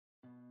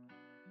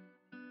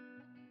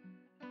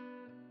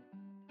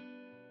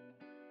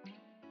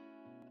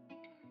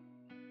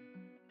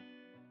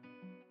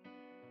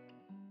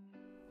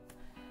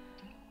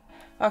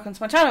Welcome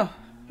to my channel.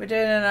 We're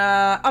doing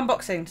an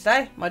unboxing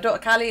today. My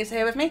daughter Callie is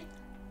here with me.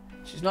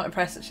 She's not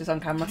impressed that she's on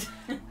camera.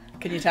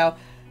 Can you tell?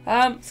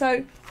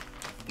 So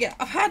yeah,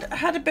 I've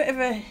had a bit of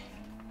a...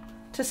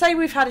 To say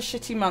we've had a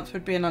shitty month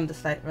would be an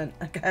understatement,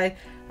 okay?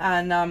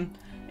 And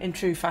in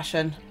true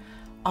fashion,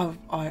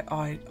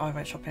 I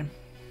went shopping.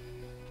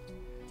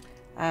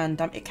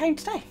 And it came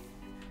today.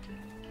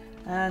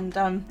 And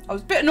I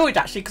was a bit annoyed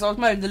actually because I was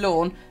mowing the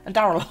lawn and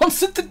Daryl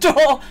answered the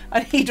door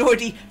and he'd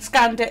already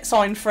scanned it,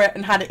 signed for it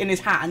and had it in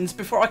his hands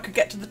before I could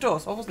get to the door,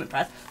 so I wasn't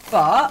impressed.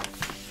 But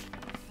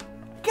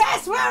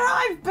guess where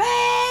I've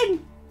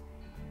been?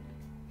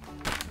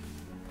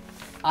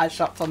 I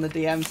shopped on the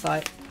DM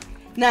site.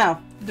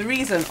 Now, the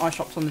reason I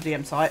shopped on the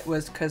DM site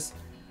was because,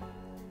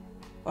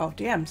 well,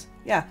 DMs,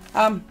 yeah.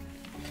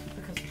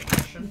 Because of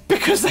fashion.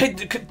 Because they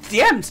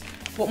DMs.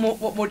 What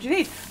more do you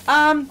need?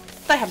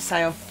 They had a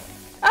sale.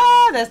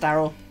 Ah, there's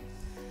Daryl.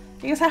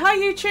 You can say hi,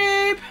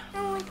 YouTube.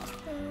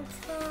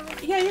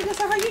 Yeah, you can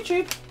say hi,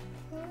 YouTube.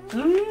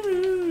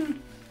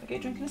 I'll get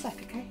a drink in a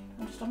sec, okay?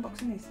 I'm just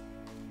unboxing these.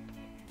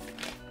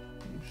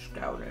 I'm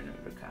scowling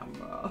at the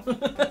camera.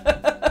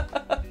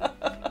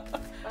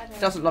 She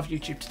doesn't love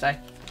YouTube today.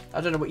 I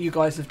don't know what you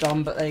guys have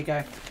done, but there you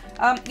go.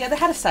 Yeah, they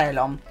had a sale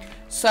on.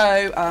 So,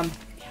 yeah,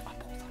 I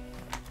bought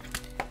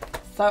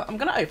them. So, I'm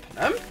going to open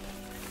them.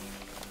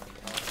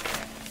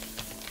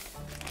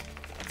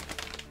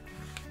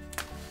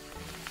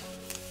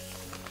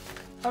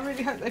 I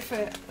really hope they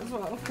fit as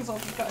well, because I'll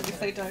be gutted if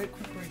they don't.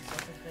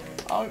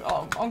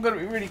 I'm going to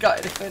be really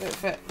gutted if they don't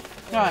fit.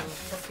 Right.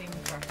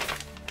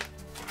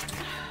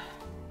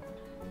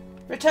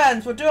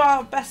 Returns. We'll do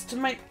our best to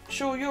make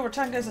sure your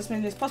return goes as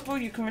smoothly as possible.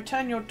 You can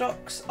return your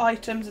docs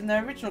items in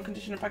their original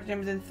condition and packaging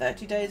within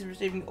 30 days of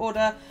receiving the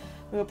order.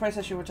 We will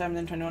process your return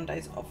within 21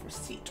 days of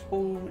receipt.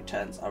 All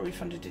returns are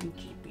refunded in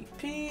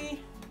GBP.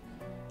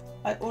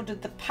 I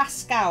ordered the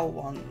Pascal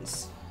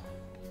ones.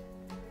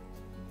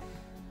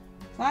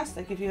 Nice,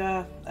 they give you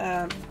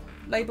a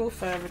label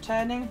for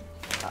returning.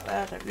 That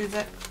there, don't lose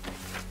it.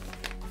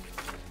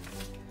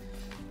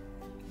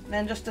 And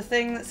then just a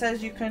thing that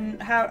says you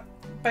can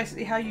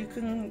basically how you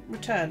can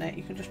return it.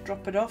 You can just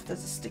drop it off.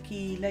 There's a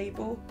sticky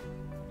label.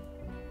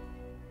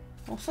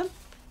 Awesome.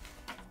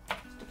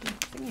 Sticky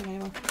thingy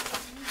label.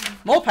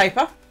 More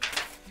paper.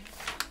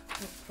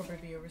 That'll probably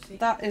be your receipt.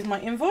 That is my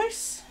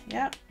invoice.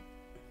 Yeah.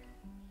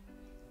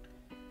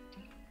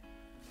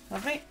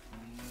 Lovely.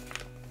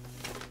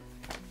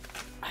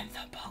 And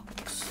the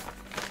box.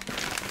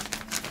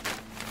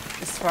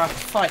 This is where I have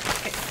to fight.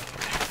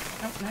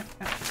 Oh, no,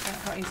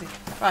 not easy.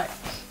 Right.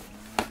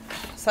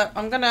 So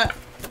I'm going to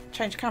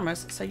change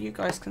cameras so you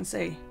guys can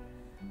see.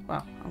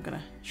 Well, I'm going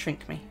to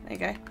shrink me. There you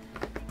go.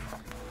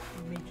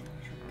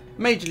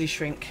 Majorly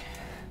shrink.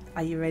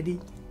 Are you ready?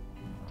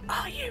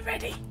 Are you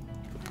ready?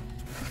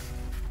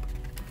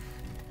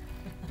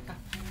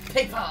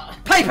 Paper!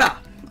 Paper!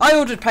 I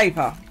ordered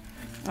paper.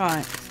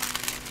 Right.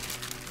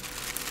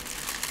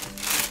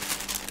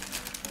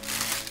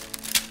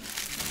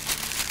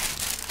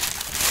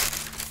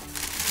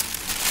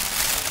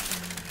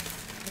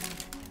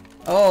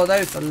 Oh,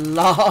 those are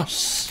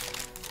lush.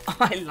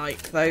 I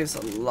like those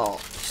a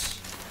lot.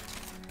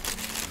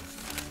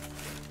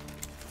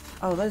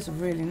 Oh, those are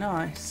really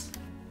nice.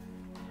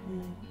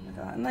 Look at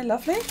that. Aren't they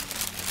lovely?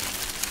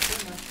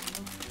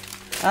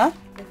 Huh?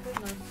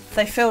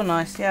 They feel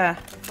nice, yeah.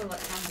 They feel like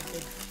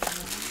candy.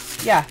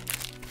 Yeah.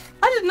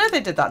 I didn't know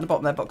they did that in the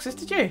bottom of their boxes,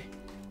 did you?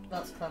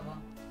 That's clever.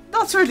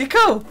 That's really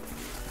cool.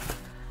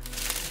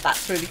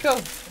 That's really cool.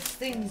 There's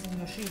things in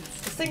your shoes.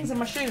 There's things in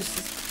my shoes.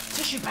 There's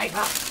tissue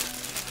paper.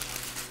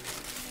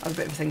 I have a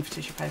bit of a thing for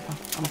tissue paper.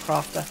 I'm a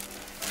crafter.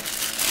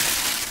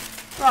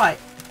 Right.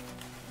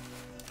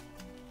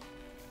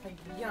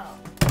 Yeah.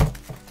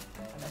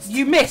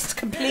 You missed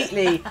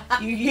completely,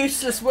 you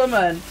useless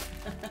woman.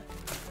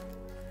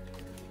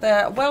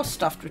 They're well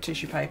stuffed with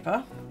tissue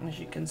paper, as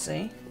you can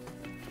see.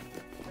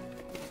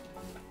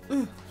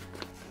 Ooh.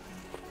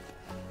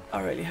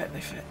 I really hope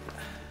they fit.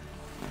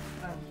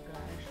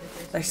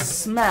 They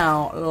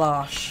smell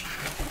lush.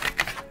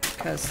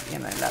 Because, you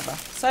know, leather.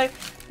 So,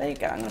 there you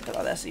go. I'm going to put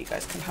that there so you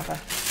guys can have a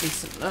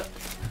decent look.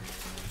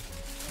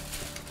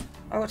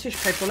 I've got tissue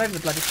paper all over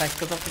the bloody place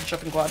because I've been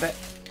shopping quite a bit.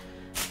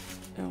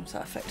 Oh, is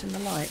that affecting the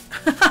light?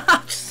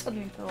 I just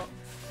suddenly thought.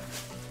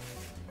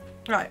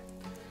 Right.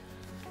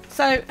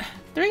 So,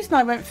 the reason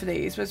I went for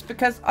these was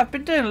because I've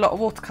been doing a lot of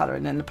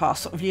watercolouring in the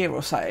past sort of year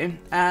or so.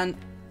 And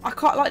I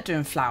quite like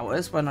doing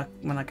flowers when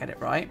I get it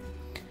right.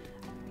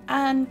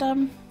 And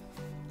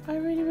I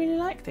really, really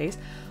like these.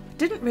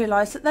 Didn't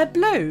realise that they're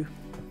blue.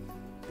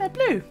 They're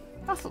blue.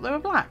 I thought they were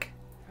black.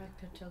 I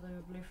could tell they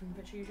were blue from the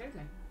picture you showed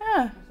me.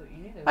 Yeah. I thought you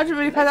knew they were. I didn't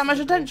really pay that much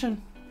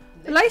attention.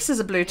 The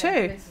laces are blue too.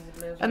 Laces are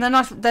blue as well. And they're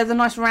nice. They're the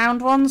nice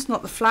round ones,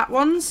 not the flat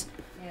ones.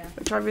 Yeah.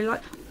 Which I really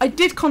like. I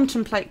did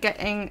contemplate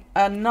getting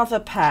another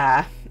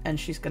pair, and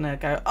she's gonna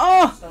go,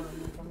 oh!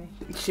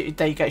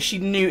 There you go. She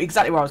knew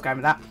exactly where I was going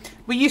with that.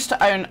 We used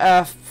to own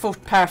a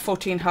pair of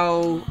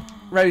 14-hole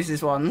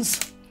roses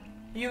ones.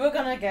 You were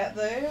gonna get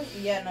those?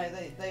 Yeah, no,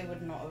 they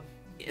would not have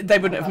they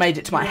wouldn't have made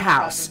it to my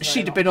house.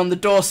 She'd have been on the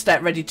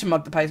doorstep ready to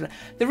mug the pavement.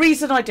 The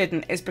reason I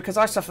didn't is because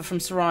I suffer from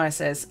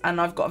psoriasis and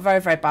I've got a very,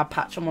 very bad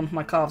patch on one of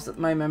my calves at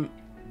the moment.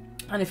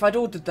 And if I'd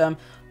ordered them,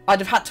 I'd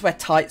have had to wear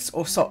tights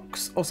or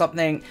socks or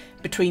something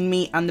between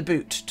me and the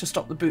boot to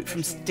stop the boot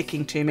from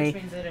sticking to me. Which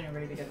means they'd only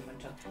really be good in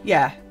winter.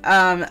 Yeah,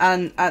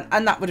 and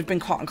that would have been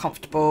quite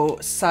uncomfortable.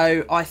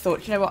 So I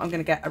thought, you know what, I'm going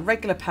to get a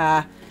regular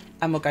pair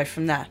and we'll go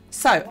from there.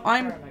 So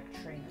I'm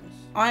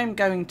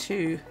going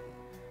to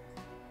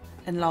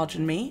enlarge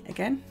me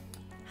again.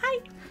 Hi.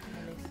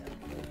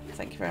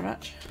 Thank you very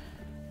much.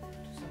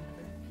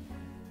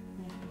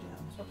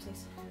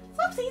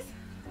 Swapsies.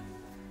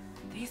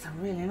 These are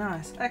really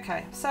nice.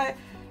 Okay, so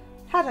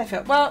how do they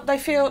feel? Well, they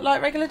feel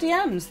like regular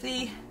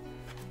DMs.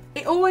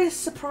 It always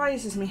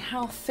surprises me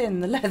how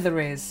thin the leather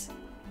is,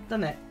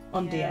 doesn't it,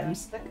 on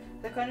DMs?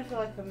 They kind of feel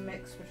like a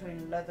mix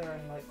between leather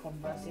and like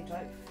Converse-y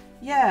type.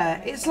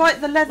 Yeah, it's like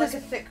the leather's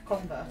like a thick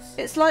Converse.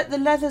 It's like the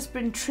leather's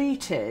been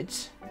treated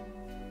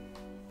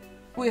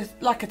with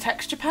like a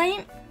texture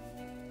paint,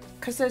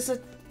 because there's a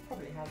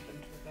probably has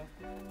been to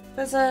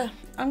there's a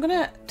I'm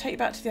gonna take you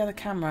back to the other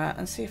camera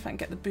and see if I can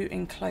get the boot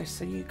in close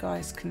so you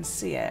guys can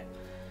see it.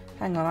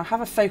 Hang on, I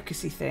have a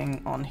focusy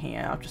thing on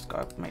here. I've just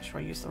got to make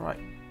sure I use the right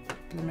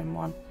blooming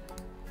one.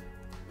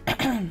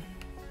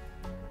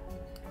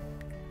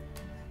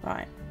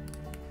 Right.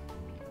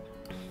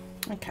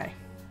 Okay.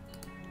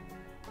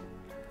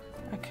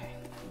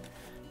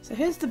 So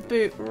here's the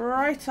boot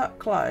right up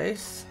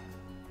close.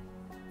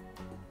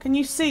 Can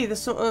you see the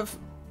sort of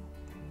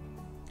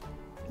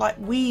like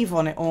weave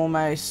on it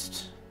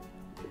almost?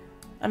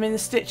 I mean, the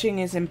stitching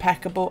is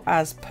impeccable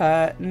as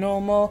per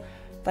normal.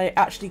 They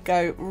actually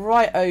go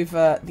right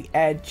over the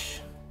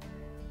edge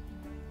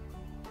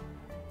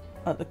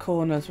at the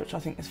corners, which I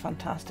think is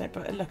fantastic.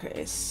 But look at it,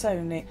 it's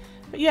so neat.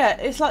 But yeah,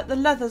 it's like the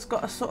leather's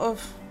got a sort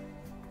of,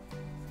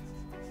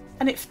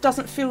 and it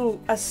doesn't feel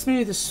as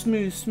smooth as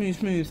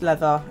smooth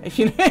leather, if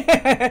you know,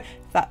 if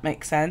that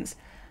makes sense.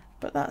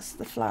 But that's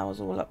the flowers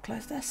all up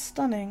close. They're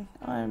stunning.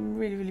 I'm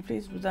really, really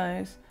pleased with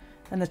those.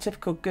 And the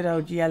typical good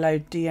old yellow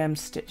DM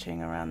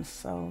stitching around the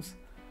soles.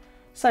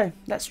 So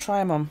let's try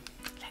them on.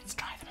 Let's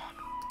try them on.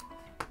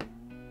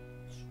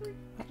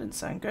 That didn't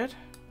sound good.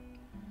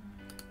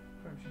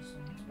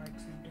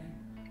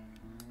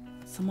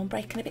 Someone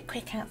breaking a bit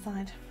quick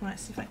outside. Right,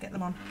 see if I can get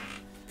them on.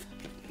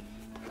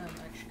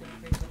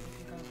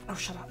 Oh,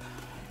 shut up.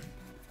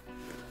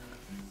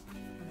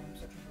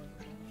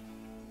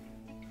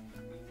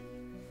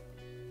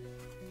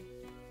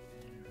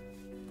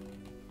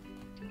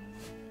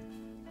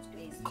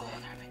 Oh,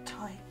 they're a bit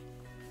tight.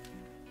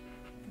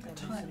 They're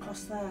tight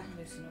across there.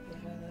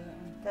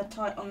 They're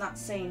tight on that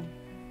seam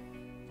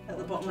at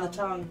the bottom of the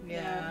tongue.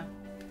 Yeah.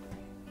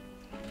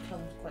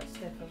 Tongue's quite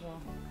stiff as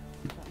well.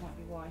 That might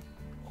be why.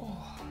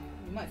 Oh.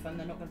 You might find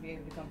they're not going to be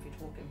able to be comfy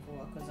talking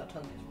for because that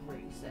tongue is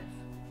really stiff.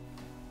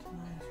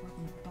 It's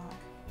rubbing the back.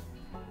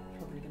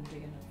 Probably going to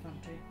dig in at the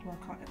front too. Well,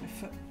 I can't get my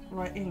foot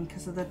right in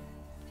because of the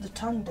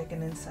tongue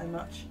digging in so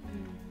much.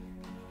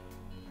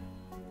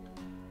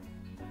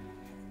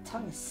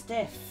 Tongue is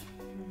stiff.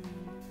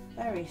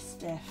 Very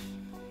stiff.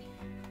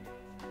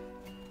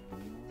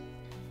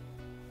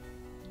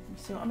 You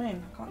see what I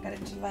mean? I can't get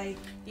it to lay.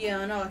 Yeah,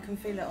 I know. I can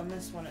feel it on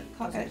this one.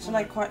 Can't get it to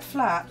lay quite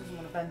flat. It doesn't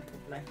want to bend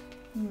properly.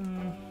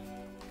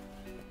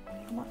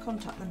 I might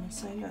contact them and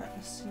say, look,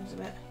 this seems a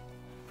bit.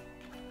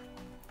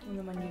 And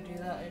then when you do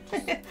that, it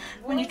just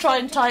when you try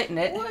and tighten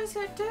it. What is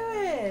it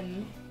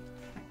doing?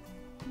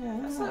 Yeah,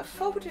 that's like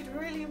folded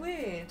really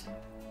weird.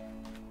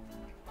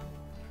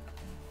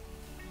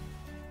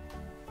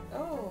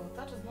 Oh,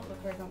 that does not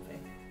look very comfy.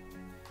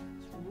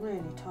 It's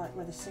really tight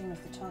where the seam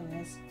of the tongue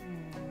is.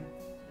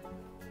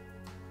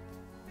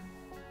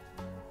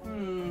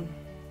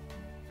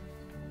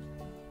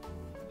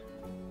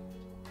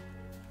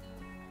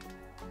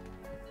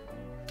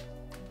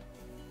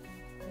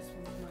 This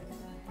one's nice.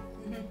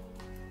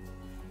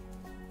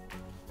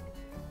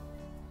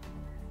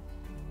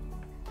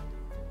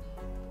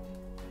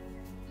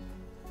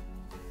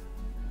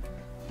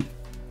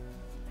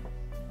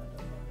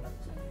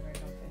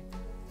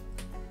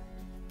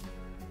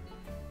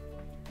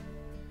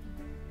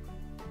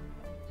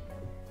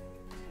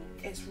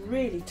 It's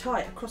really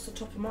tight across the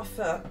top of my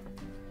foot.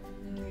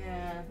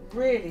 Yeah.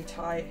 Really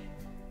tight.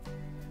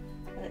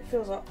 And it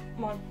feels like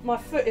my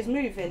foot is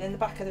moving in the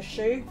back of the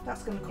shoe.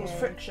 That's going to cause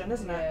friction,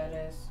 isn't it? Yeah,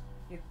 it is.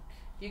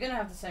 You're going to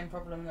have the same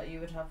problem that you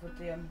would have with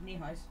the knee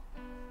highs.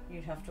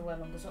 You'd have to wear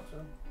longer socks with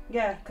them.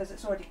 Yeah, because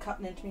it's already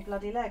cutting into my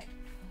bloody leg.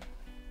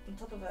 On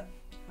top of it.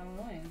 How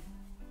annoying.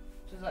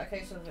 So is that a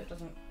case of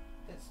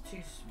it's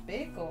too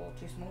big or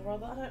too small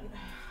rather?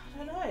 I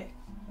don't know.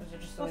 Or is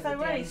it just well, if they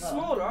were any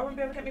smaller, I wouldn't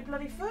be able to get my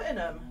bloody foot in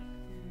them.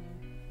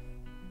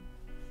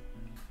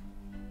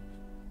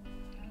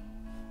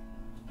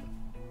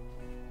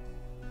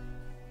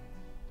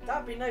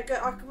 That'd be no good.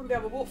 I wouldn't be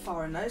able to walk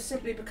far in those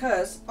simply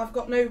because I've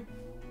got no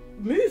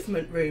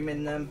movement room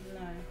in them.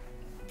 No.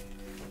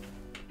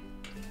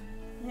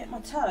 And yet my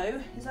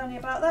toe is only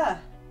about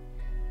there.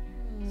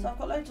 So I've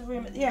got loads of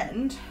room at the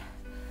end.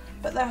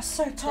 but they're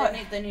so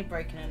tight. They need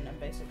breaking in them,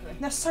 basically.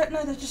 They're so,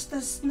 no, they're just,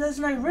 there's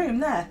no room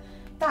there.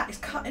 That is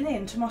cutting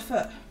into my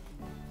foot.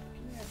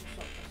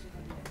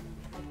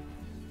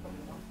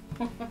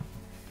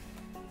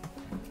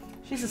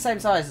 She's the same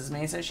size as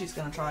me, so she's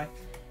going to try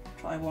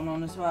one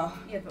on as well.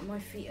 Yeah, but my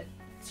feet are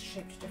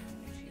shaped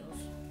differently to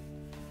yours.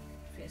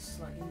 Feet are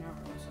slightly narrower,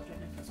 so I don't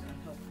know if that's going to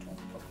help at all.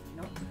 Probably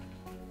not.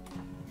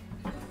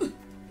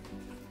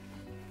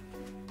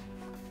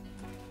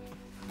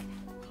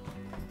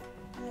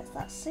 It's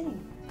that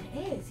seam.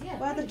 It is, yeah.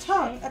 Where the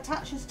tongue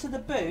attaches to the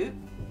boot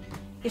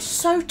is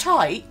so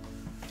tight.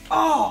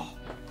 Oh,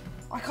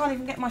 I can't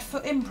even get my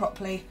foot in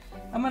properly.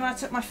 And when I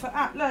took my foot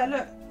out,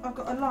 look, I've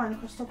got a line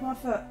across the top of my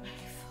foot.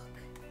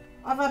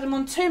 I've had them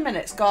on 2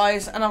 minutes,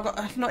 guys, and I've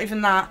got, not even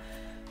that,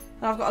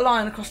 and I've got a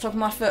line across the top of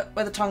my foot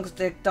where the tongue's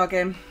dug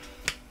in.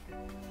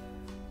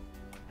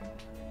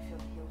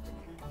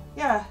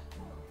 Yeah.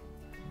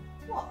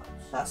 What?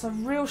 That's a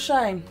real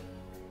shame.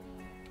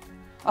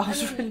 I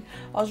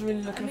was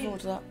really looking forward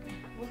to that.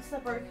 Once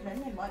they're broken in,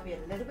 they might be a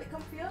little bit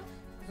comfier,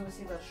 because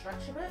obviously they'll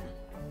stretch a bit.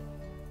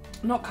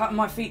 Not cutting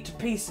my feet to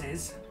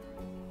pieces.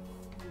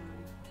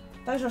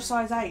 Those are a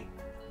size 8.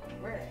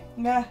 Really?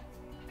 Yeah.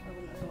 I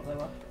wouldn't have thought they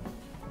were.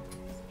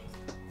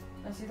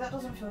 And see, that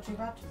doesn't feel too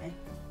bad to me.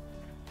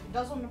 It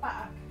does on the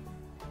back.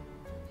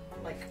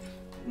 Like,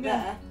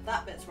 there,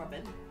 that bit's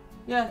rubbing.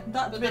 Yeah,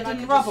 that bit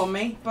didn't rub on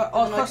me, but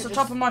across the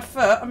top of my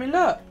foot, I mean,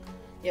 look.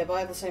 Yeah, but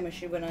I had the same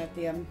issue when I had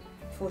the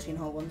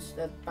 14-hole ones,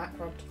 the back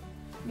rubbed.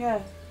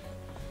 Yeah.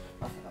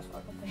 I think that's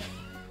quite a good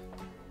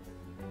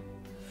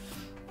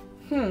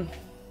thing.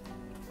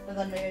 But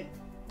then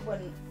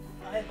when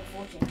I had the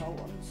 14-hole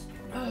ones,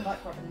 the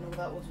back rubbing and all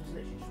that was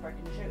literally just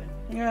breaking and shooting.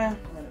 Yeah.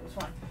 And then it was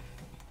fine.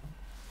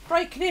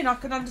 Breaking in, I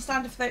can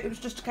understand if it was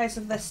just a case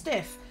of they're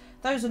stiff.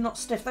 Those are not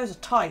stiff, those are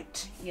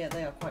tight. Yeah,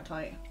 they are quite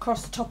tight.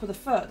 Across the top of the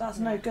foot, that's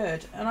no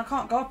good. And I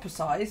can't go up a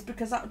size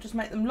because that would just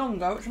make them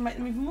longer, which would make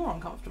them even more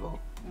uncomfortable.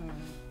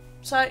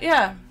 So,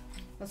 yeah.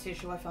 That's the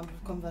issue I found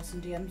with Converse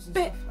and DMs and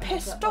Bit stuff.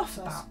 pissed off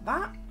about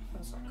that.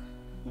 That's like...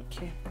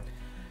 Thank you.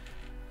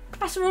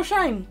 That's a real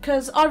shame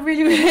because I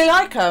really, really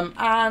like them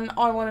and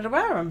I wanted to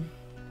wear them.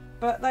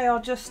 But they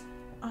are just,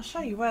 I'll show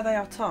you where they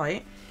are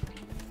tight.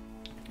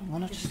 I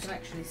want to You can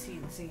actually see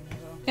the seam as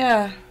well.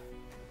 Yeah.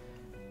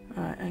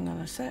 Alright, hang on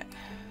a sec.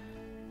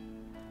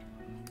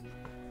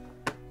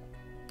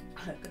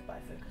 Goodbye,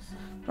 focus.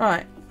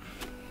 Right.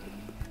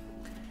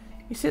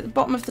 You see at the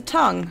bottom of the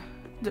tongue,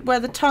 where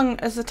the tongue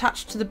is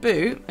attached to the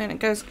boot and it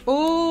goes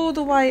all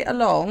the way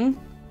along.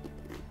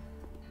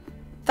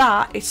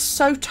 That is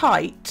so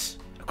tight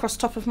across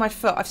the top of my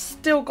foot. I've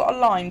still got a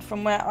line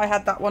from where I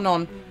had that one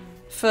on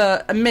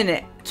for a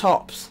minute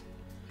tops.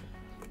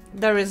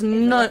 There is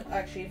no...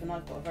 Actually, even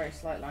I've got a very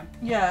slight line.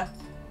 Yeah.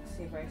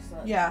 See, very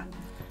slight. Yeah.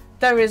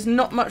 There is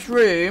not much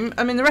room.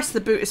 I mean, the rest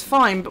of the boot is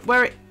fine, but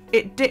where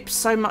it dips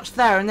so much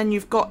there and then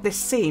you've got this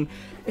seam.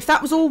 If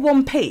that was all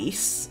one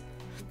piece,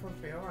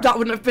 Probably all right. that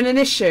wouldn't have been an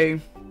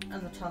issue.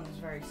 And the tongue's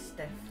very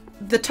stiff.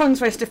 The tongue's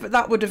very stiff, but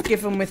that would have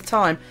given with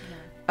time.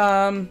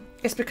 Yeah.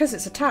 It's because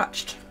it's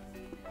attached.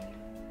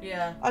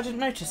 Yeah. I didn't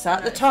notice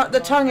that. The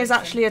tongue is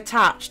actually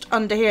attached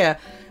under here,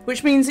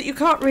 which means that you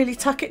can't really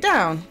tuck it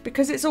down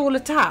because it's all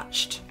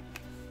attached.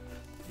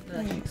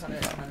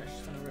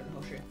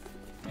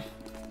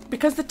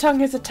 Because the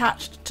tongue is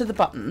attached to the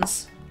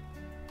buttons,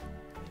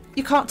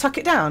 you can't tuck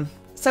it down.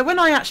 So when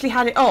I actually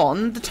had it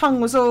on, the tongue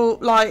was all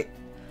like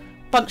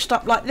bunched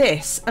up like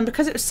this, and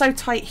because it was so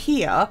tight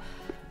here,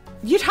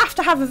 you'd have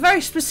to have a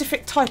very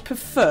specific type of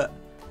foot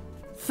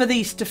for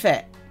these to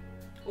fit.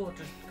 Or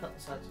just cut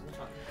the sides of the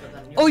tongue. But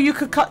then or you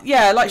could cut,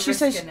 yeah, like she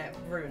says,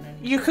 ruining.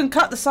 you can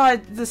cut the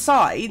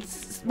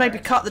sides, maybe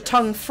cut the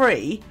tongue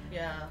free.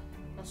 Yeah,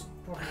 that's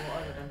probably what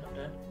I would end up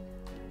doing.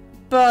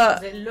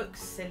 But it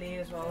looks silly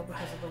as well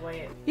because of the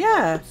way it.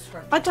 Yeah,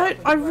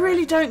 I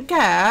really don't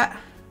get.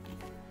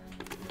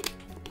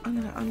 I'm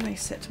gonna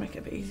unlace it to make it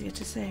a bit easier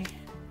to see.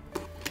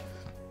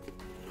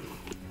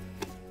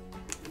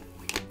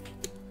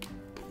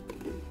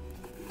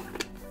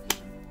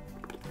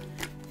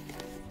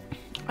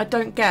 I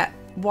don't get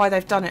why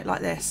they've done it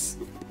like this.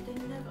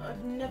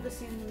 I've never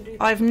seen them do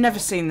that. I've never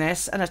seen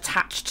this, an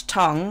attached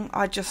tongue.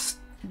 I've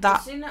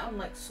seen that on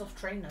like soft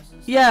trainers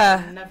and stuff.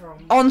 Yeah, never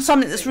on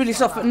something that's really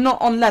soft, but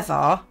not on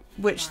leather,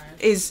 which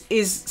is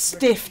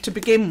stiff to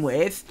begin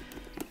with.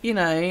 You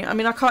know, I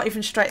mean, I can't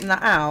even straighten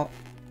that out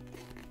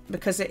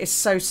because it is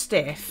so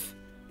stiff.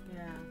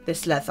 Yeah.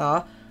 This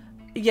leather.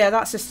 Yeah,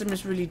 that system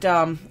is really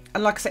dumb.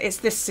 And like I said, it's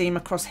this seam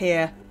across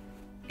here.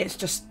 It's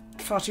just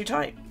far too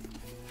tight.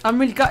 I'm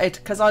really gutted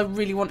because I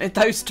really wanted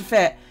those to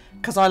fit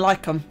because I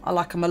like them. I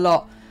like them a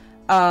lot.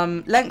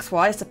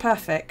 Lengthwise, they're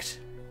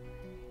perfect.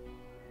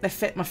 They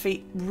fit my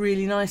feet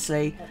really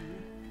nicely.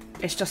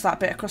 It's just that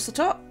bit across the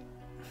top.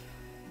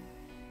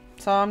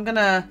 So I'm going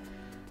to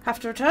have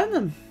to return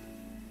them,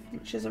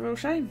 which is a real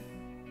shame.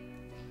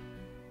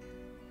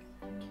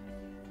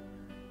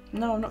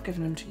 No, I'm not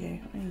giving them to you.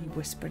 I hear you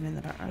whispering in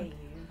the background.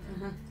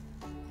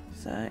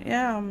 So,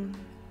 yeah.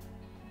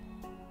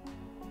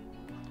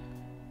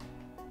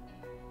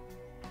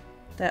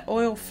 They're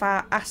oil,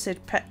 fat,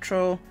 acid,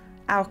 petrol,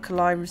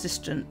 alkali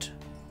resistant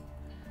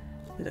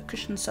with a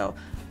cushion sole.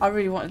 I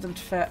really wanted them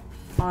to fit.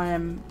 I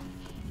am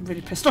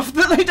really pissed off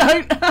that they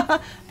don't.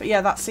 But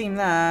yeah, that seam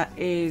there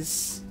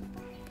is...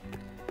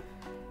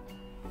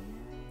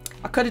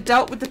 I could have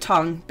dealt with the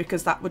tongue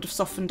because that would have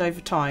softened over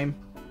time.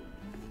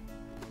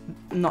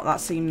 Not that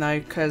seam though,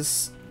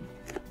 because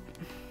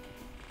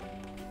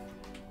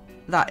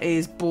that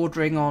is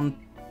bordering on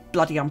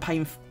bloody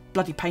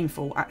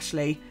painful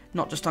actually,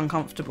 not just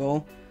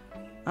uncomfortable.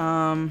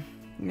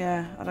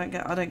 Yeah, I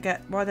don't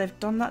get why they've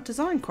done that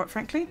design, quite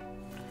frankly.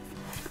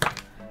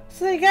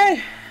 So there you go.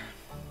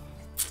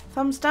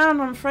 Thumbs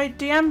down, I'm afraid,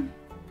 DM.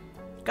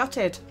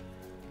 Gutted.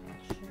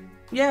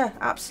 Yeah,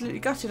 absolutely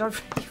gutted. I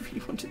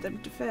really wanted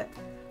them to fit.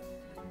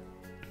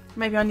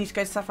 Maybe I need to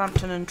go to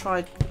Southampton and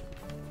try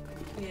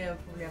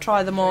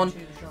them on.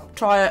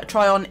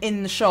 Try on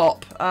in the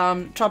shop.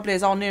 Trouble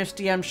is, our nearest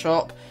DM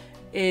shop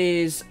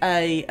is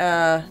a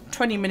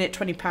 20-minute,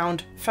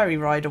 £20 ferry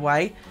ride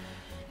away,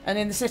 and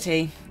in the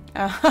city.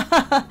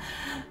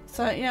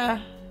 So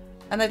yeah,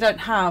 and they don't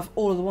have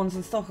all of the ones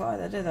in stock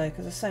either, do they?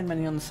 Because there's so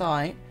many on the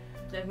site.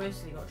 They've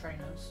mostly got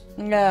trainers.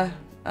 Yeah,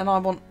 and I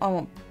want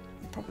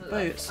proper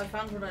boots. I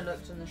found when I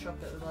looked in the shop,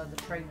 it was either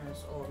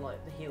trainers or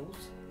like the heels.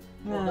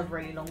 Or the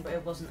really long, but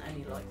it wasn't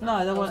any like that.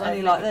 No, there wasn't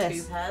any like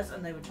this. 2 pairs,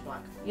 and they were just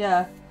black.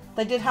 Yeah,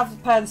 they did have a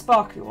pair of the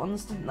sparkly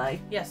ones, didn't they?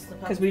 Yes, the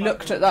because we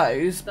looked at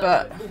those,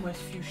 but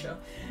almost fuchsia.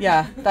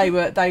 Yeah,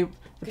 the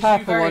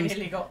purple ones.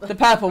 The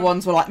purple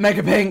ones were like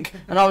mega pink,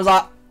 and I was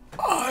like,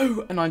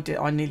 oh, and I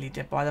nearly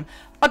did buy them.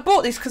 I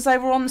bought these because they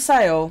were on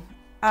sale,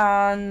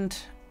 and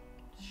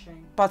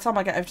by the time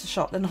I get over to the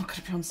shop, they're not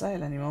going to be on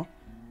sale anymore.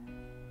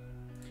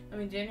 I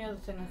mean, the only other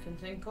thing I can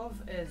think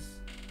of is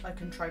I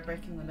can try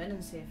breaking them in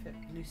and see if it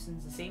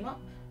loosens the seam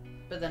up.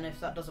 But then if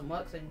that doesn't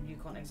work, then you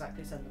can't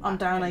exactly send them back. I'm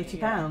down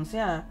 £80,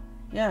 yeah.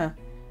 Yeah.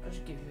 I'll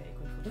just give you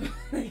 £80 for them.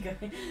 There you go.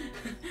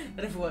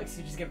 But if it works,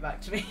 you just give it back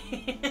to me.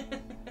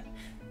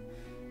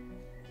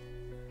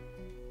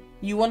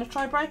 You want to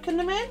try breaking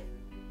them in?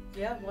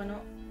 Yeah, why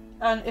not?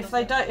 And if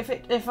they don't,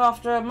 if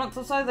after a month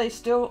or so they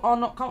still are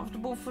not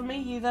comfortable for me,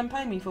 you then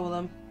pay me for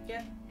them.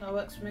 Yeah, that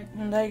works for me.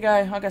 And there you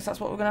go. I guess that's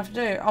what we're gonna have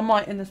to do. I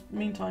might, in the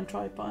meantime,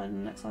 try buying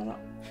the next size up.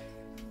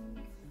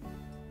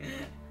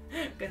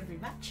 Gonna be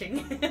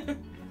matching.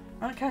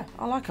 Okay,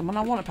 I like them and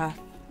I want a pair.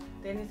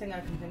 The only thing I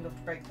can think of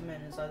to break them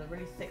in is either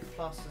really thick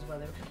plasters where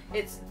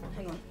it's.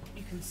 Hang on,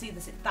 you can see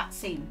this. That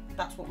seam.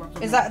 That's what rubs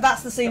on.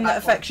 That's the seam that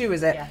affects you,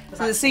 is it? Yeah.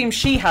 So the seam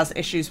she has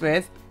issues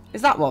with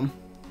is that one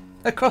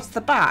across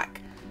the back,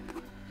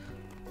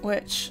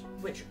 which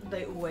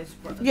they always.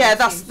 Yeah,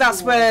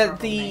 that's where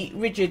the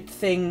rigid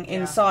thing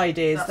inside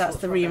is. That's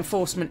the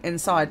reinforcement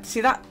inside.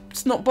 See,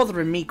 that's not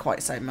bothering me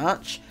quite so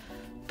much,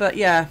 but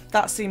yeah,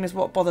 that seam is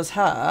what bothers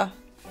her.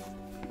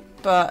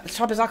 But the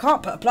trouble is, I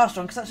can't put a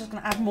plaster on because that's just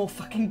going to add more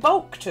fucking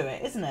bulk to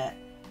it, isn't it?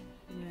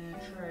 Yeah,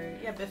 true.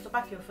 Yeah, but if the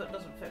back of your foot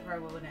doesn't fit very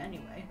well in it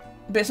anyway.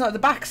 But it's not, the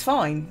back's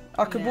fine.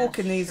 I could walk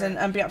in these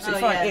and be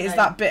absolutely fine. It is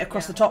that bit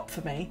across the top for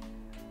me.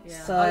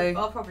 Yeah, so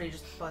I'll probably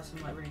just buy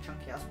some like really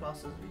chunky ass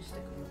plasters and stick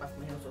them on the back of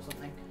my heels or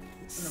something.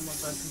 And then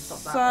once I can stop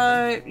that.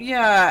 So,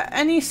 yeah,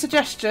 any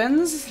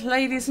suggestions,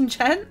 ladies and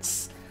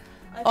gents,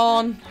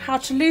 on how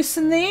to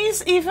loosen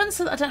these even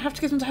so that I don't have to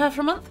give them to her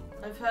for a month?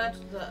 I've heard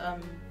that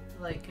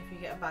like if you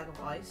get a bag of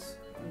ice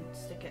and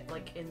stick it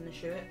like in the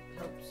shoe, it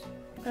helps.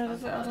 I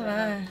don't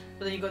know.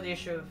 But then you've got the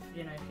issue of,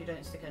 you know, if you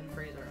don't stick it in the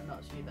freezer and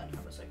nuts, you then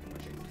have a soaking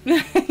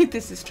shoe.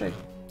 This is true.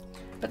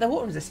 But they're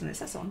water resistant, it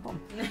says so on the bottom.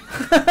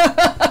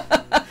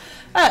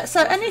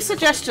 So any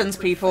suggestions,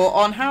 people,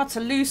 on how to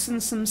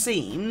loosen some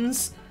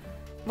seams,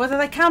 whether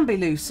they can be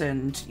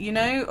loosened, you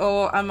know,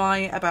 or am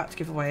I about to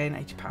give away an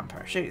 £80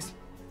 pair of shoes?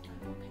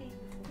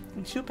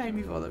 And she'll pay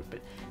me for them, but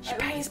she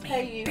pays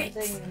me in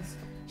bits.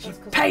 She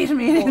pays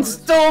me in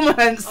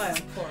instalments. I am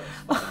poor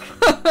as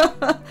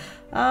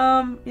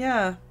fuck.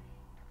 Yeah.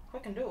 I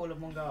can do it all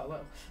in one go, I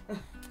will.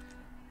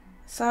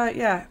 So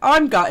yeah,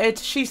 I'm gutted.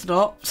 She's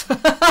not.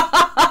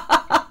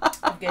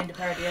 I've gained a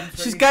pair of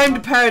DMs. She's gained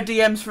a pair of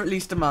DMs for at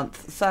least a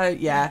month. So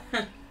yeah,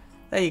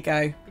 there you go.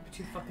 It'd be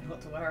too fucking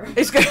hot to wear them.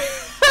 It's good.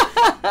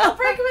 I'll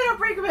break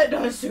them in.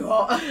 No, it's too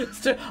hot.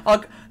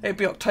 It'll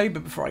be October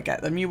before I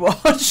get them. You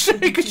watch,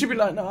 because you'll be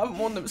like, no, I haven't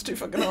worn them. It's too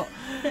fucking hot.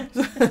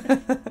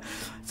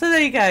 So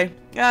there you go.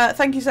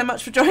 Thank you so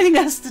much for joining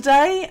us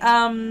today.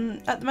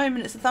 At the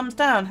moment, it's a thumbs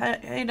down.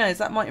 Who knows?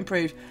 That might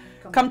improve.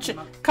 Come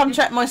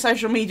check my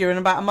social media in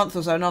about a month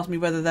or so and ask me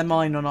whether they're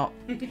mine or not.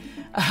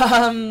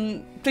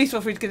 Please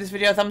feel free to give this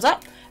video a thumbs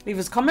up. Leave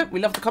us a comment.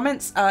 We love the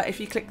comments. If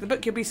you click the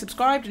book, you'll be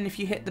subscribed, and if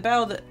you hit the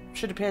bell that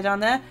should appear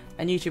down there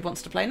and YouTube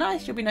wants to play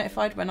nice, you'll be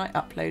notified when I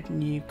upload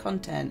new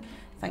content.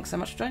 Thanks so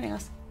much for joining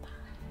us.